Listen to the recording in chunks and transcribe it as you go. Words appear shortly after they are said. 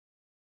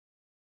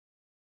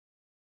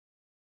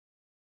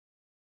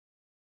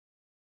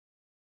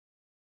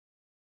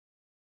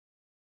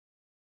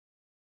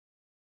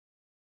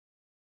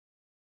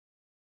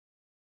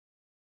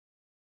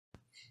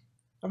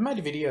I've made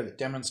a video that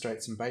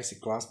demonstrates some basic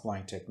glass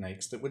blowing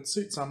techniques that would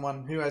suit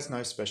someone who has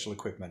no special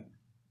equipment.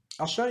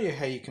 I'll show you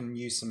how you can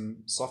use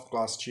some soft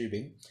glass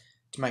tubing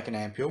to make an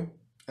ampule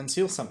and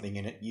seal something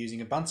in it using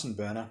a Bunsen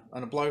burner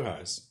and a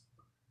blowhose.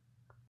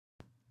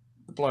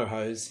 The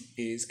blowhose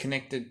is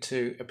connected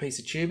to a piece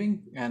of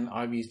tubing, and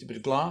I've used a bit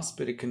of glass,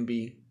 but it can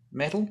be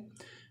metal,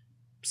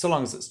 so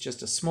long as it's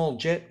just a small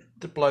jet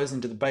that blows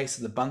into the base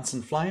of the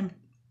Bunsen flame.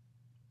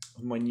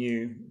 And when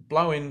you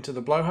blow into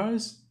the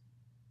blowhose,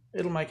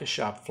 it'll make a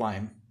sharp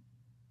flame.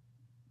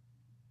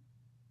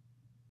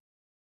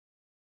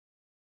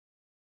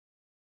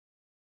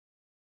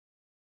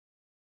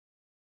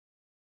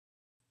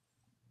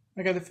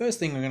 Okay, the first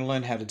thing we're going to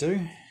learn how to do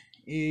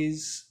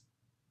is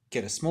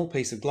get a small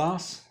piece of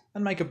glass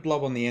and make a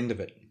blob on the end of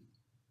it.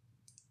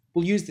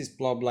 We'll use this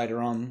blob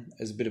later on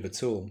as a bit of a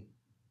tool.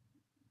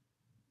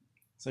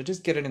 So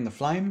just get it in the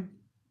flame,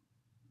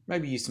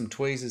 maybe use some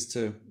tweezers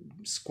to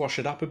squash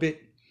it up a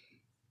bit.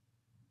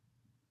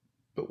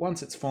 But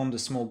once it's formed a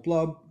small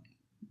blob,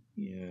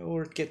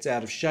 or it gets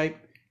out of shape,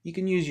 you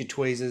can use your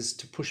tweezers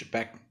to push it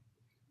back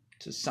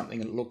to something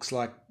that looks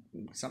like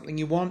something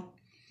you want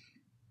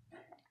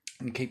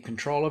and keep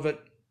control of it.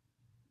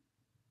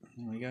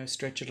 There we go,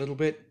 stretch it a little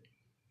bit,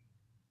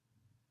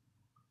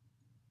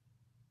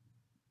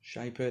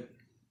 shape it.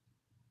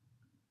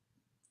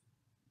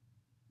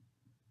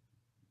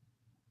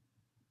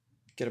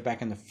 Get it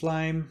back in the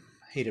flame,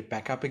 heat it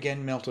back up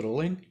again, melt it all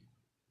in.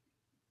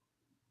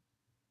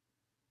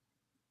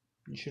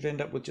 You should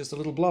end up with just a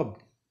little blob,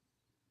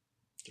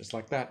 just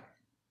like that.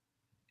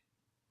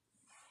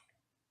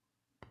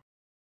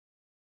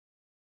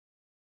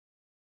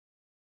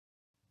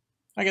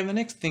 Okay, the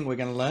next thing we're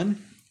going to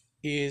learn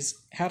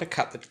is how to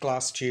cut the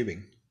glass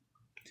tubing.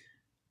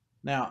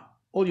 Now,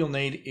 all you'll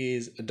need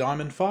is a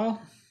diamond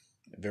file,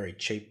 a very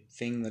cheap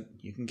thing that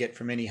you can get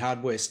from any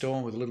hardware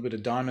store with a little bit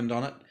of diamond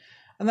on it,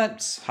 and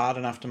that's hard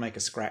enough to make a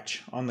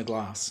scratch on the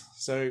glass.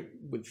 So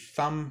with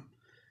thumb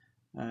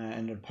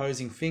and an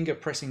opposing finger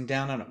pressing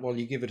down on it while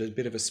you give it a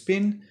bit of a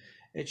spin,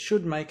 it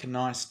should make a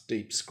nice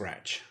deep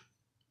scratch.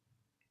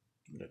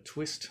 Give it a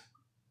twist.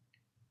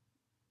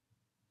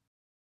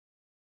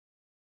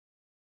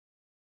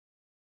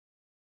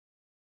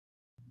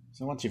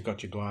 So once you've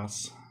got your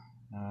glass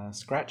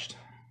scratched,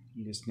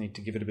 you just need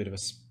to give it a bit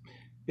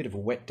of a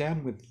wet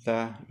down with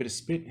a bit of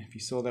spit. If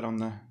you saw that on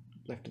the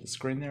left of the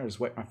screen there, I just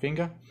wet my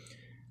finger.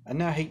 And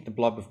now heat the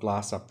blob of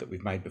glass up that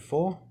we've made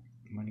before.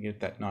 I'm going to get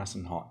that nice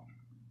and hot,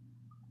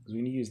 because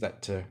we're going to use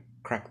that to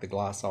crack the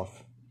glass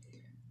off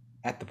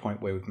at the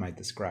point where we've made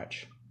the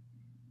scratch.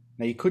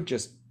 Now you could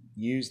just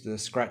use the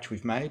scratch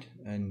we've made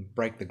and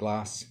break the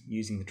glass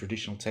using the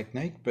traditional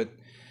technique, but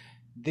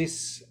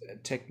this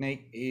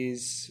technique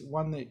is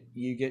one that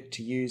you get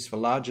to use for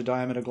larger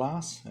diameter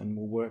glass and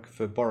will work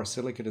for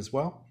borosilicate as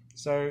well.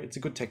 So it's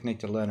a good technique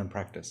to learn and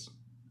practice.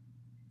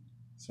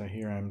 So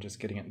here I'm just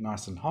getting it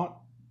nice and hot.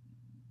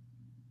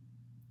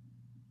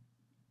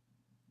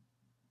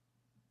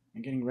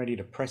 I'm getting ready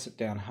to press it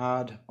down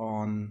hard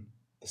on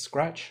the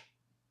scratch,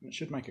 and it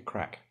should make a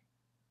crack.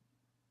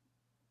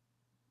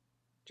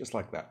 Just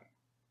like that.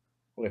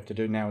 All we have to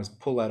do now is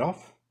pull that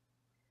off.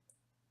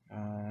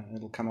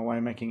 It'll come away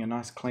making a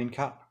nice clean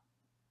cut,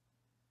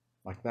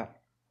 like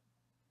that.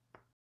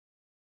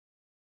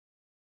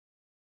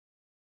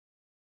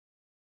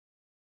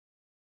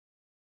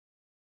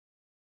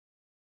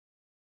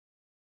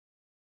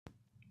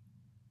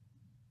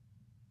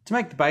 To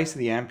make the base of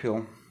the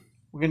ampule,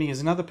 we're going to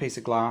use another piece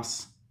of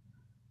glass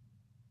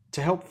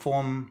to help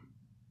form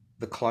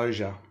the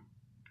closure.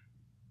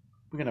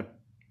 We're going to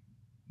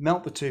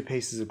melt the two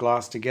pieces of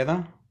glass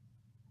together.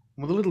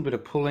 With a little bit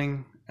of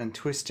pulling and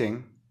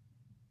twisting,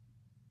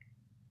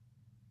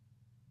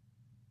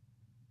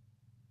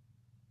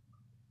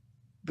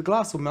 the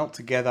glass will melt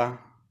together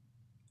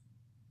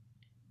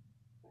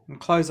and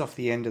close off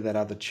the end of that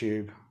other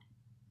tube.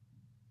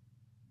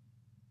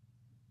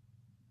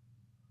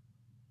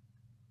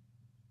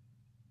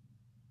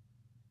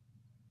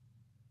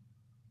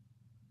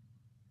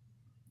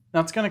 Now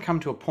it's going to come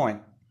to a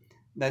point.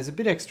 There's a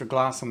bit extra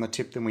glass on the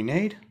tip than we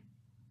need,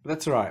 but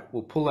that's all right.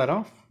 We'll pull that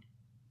off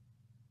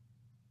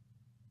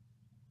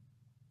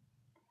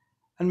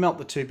and melt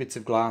the two bits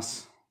of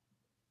glass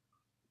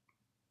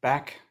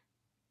back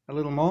a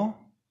little more.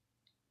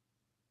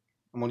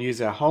 And we'll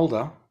use our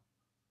holder,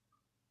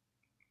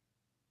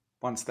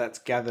 once that's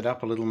gathered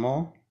up a little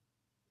more,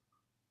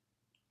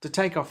 to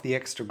take off the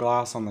extra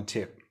glass on the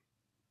tip.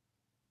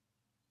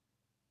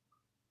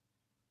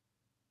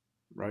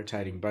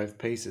 Rotating both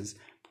pieces,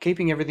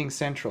 keeping everything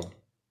central.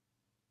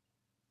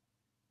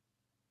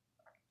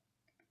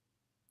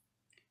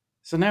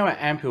 So now our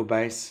ampule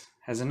base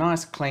has a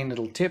nice clean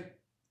little tip,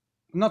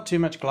 not too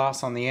much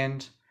glass on the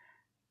end,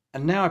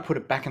 and now I put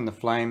it back in the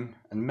flame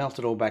and melt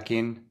it all back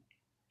in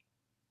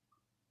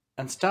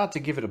and start to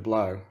give it a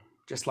blow,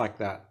 just like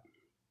that.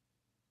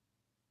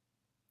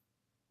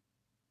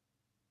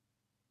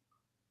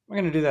 We're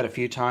going to do that a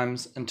few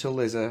times until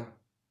there's a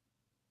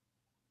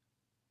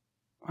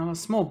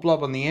small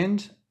blob on the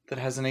end that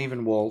has an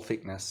even wall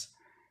thickness.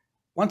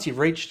 Once you've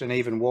reached an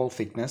even wall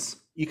thickness,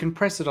 you can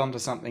press it onto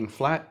something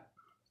flat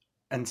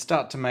and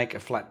start to make a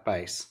flat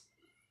base.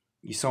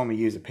 You saw me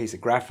use a piece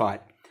of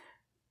graphite,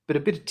 but a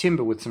bit of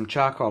timber with some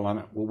charcoal on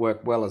it will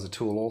work well as a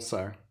tool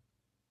also.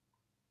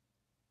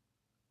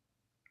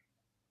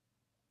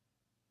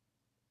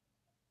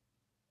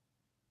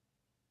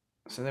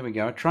 So there we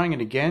go, trying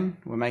it again,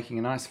 we're making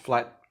a nice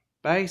flat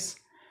base,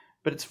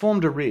 but it's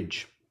formed a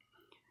ridge.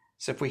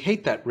 So if we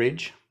heat that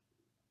ridge,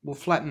 we'll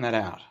flatten that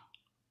out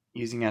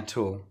using our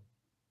tool.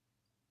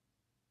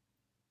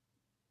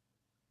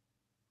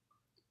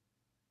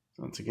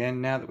 So once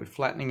again, now that we're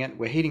flattening it,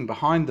 we're heating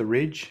behind the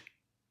ridge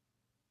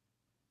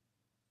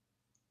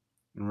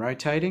and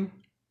rotating,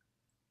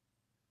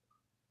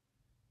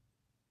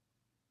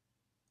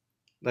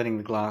 letting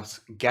the glass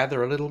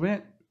gather a little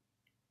bit.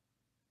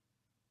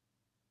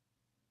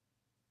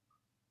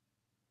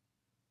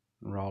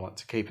 And roll it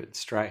to keep it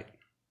straight.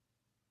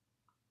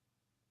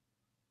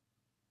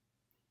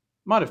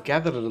 Might have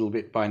gathered a little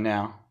bit by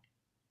now.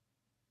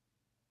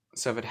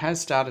 So if it has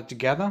started to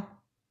gather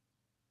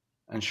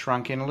and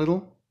shrunk in a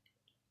little,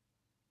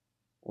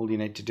 all you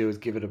need to do is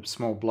give it a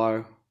small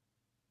blow.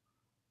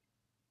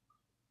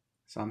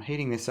 So I'm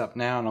heating this up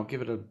now, and I'll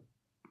give it a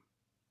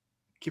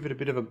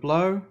bit of a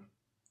blow,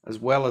 as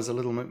well as a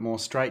little bit more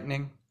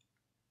straightening.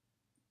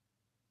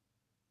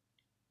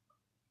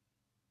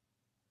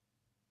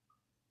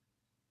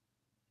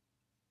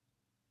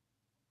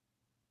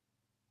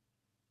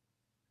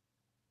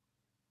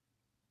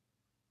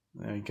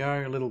 There we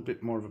go, a little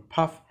bit more of a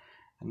puff,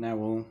 and now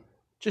we'll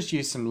just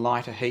use some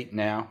lighter heat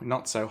now,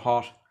 not so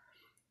hot.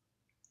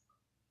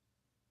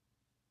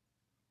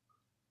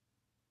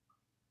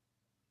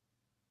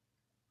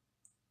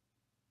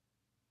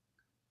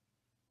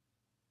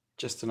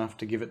 Just enough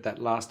to give it that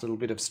last little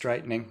bit of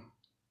straightening.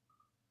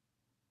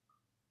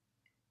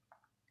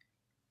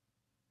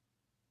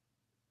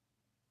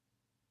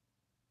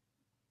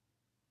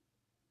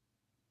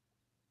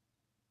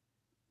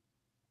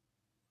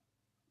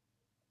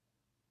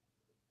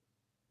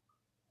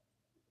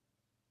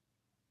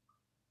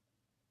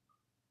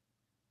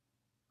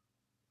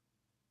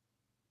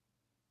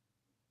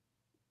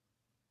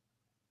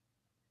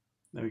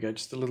 There we go,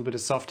 just a little bit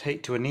of soft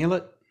heat to anneal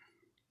it.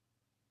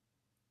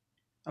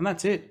 And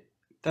that's it.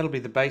 That'll be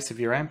the base of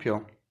your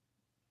ampule.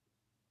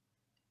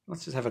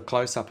 Let's just have a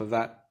close-up of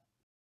that.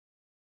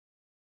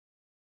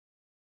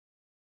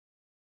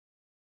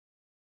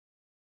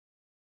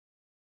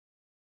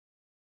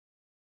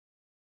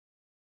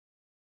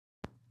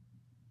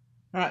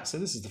 Alright, so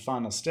this is the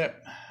final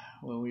step.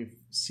 Well, we've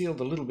sealed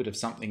a little bit of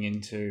something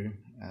into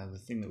the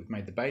thing that we've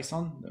made the base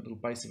on, the little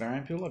base of our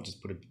ampule. I've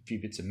just put a few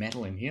bits of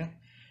metal in here.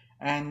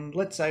 And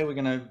let's say we're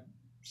going to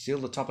seal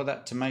the top of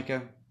that to make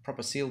a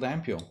proper sealed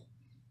ampule.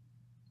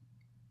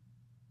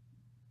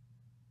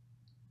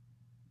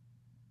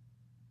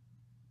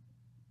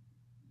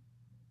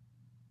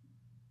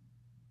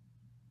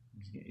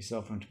 Get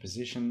yourself into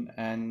position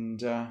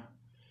and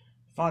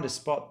find a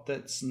spot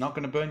that's not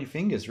going to burn your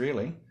fingers,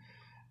 really.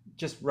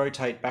 Just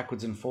rotate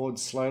backwards and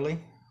forwards slowly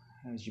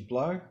as you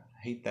blow.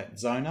 Heat that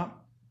zone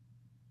up.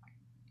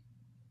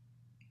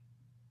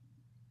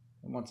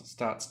 And once it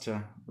starts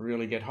to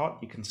really get hot,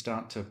 you can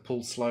start to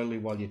pull slowly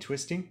while you're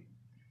twisting,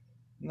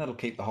 and that'll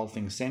keep the whole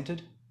thing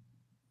centered.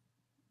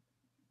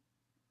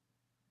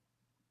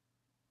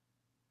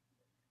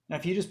 Now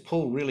if you just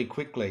pull really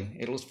quickly,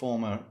 it'll just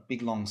form a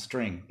big long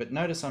string, but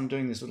notice I'm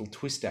doing this little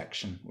twist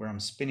action where I'm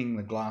spinning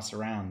the glass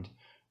around,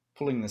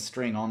 pulling the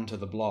string onto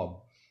the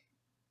blob.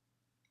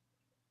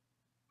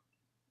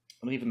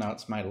 And even though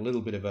it's made a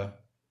little bit of an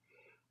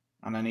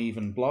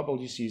uneven blob, I'll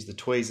just use the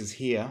tweezers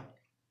here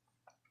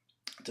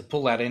to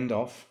pull that end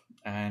off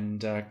and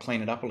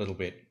clean it up a little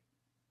bit.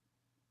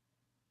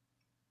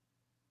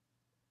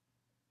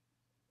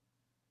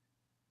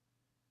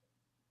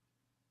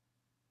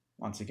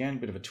 Once again, a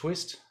bit of a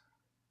twist.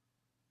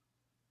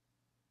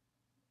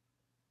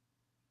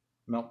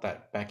 Melt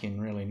that back in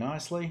really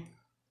nicely.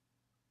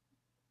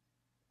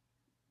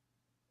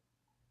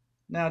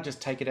 Now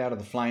just take it out of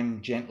the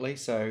flame gently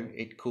so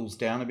it cools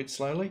down a bit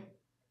slowly,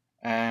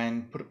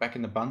 and put it back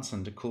in the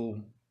Bunsen to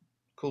cool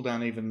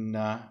down even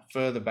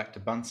further back to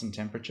Bunsen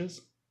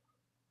temperatures.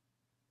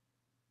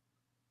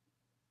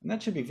 And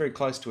that should be very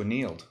close to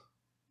annealed.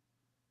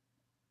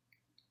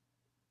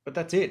 But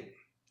that's it.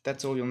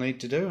 That's all you'll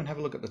need to do. And have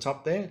a look at the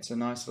top there. It's a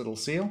nice little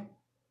seal.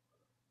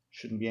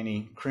 Shouldn't be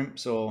any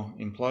crimps or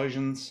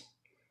implosions.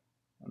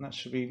 And that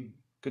should be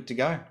good to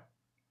go.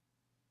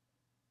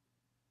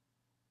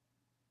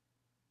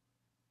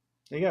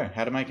 There you go,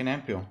 how to make an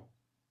ampule.